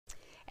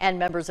And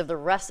members of the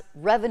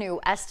Revenue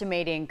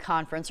Estimating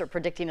Conference are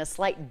predicting a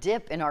slight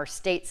dip in our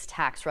state's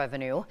tax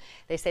revenue.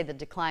 They say the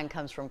decline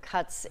comes from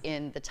cuts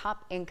in the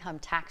top income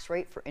tax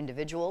rate for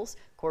individuals,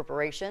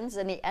 corporations,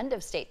 and the end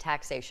of state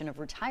taxation of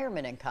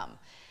retirement income.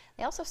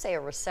 They also say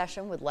a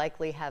recession would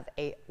likely have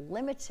a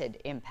limited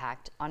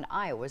impact on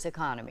Iowa's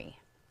economy.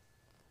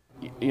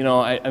 You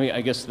know, I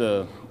guess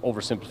the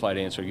oversimplified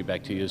answer I get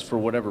back to you is, for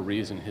whatever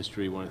reason,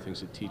 history, one of the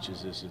things it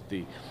teaches is that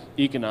the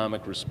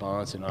economic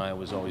response in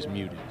Iowa is always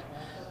muted.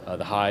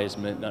 The highs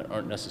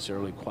aren't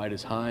necessarily quite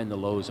as high, and the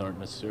lows aren't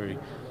necessarily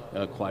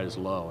quite as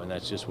low, and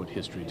that's just what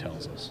history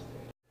tells us.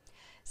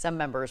 Some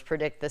members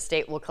predict the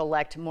state will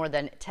collect more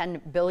than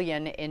 $10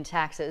 billion in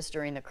taxes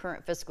during the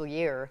current fiscal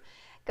year.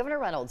 Governor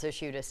Reynolds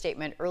issued a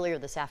statement earlier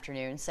this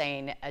afternoon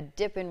saying a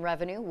dip in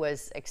revenue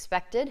was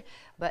expected,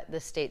 but the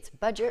state's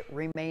budget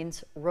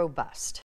remains robust.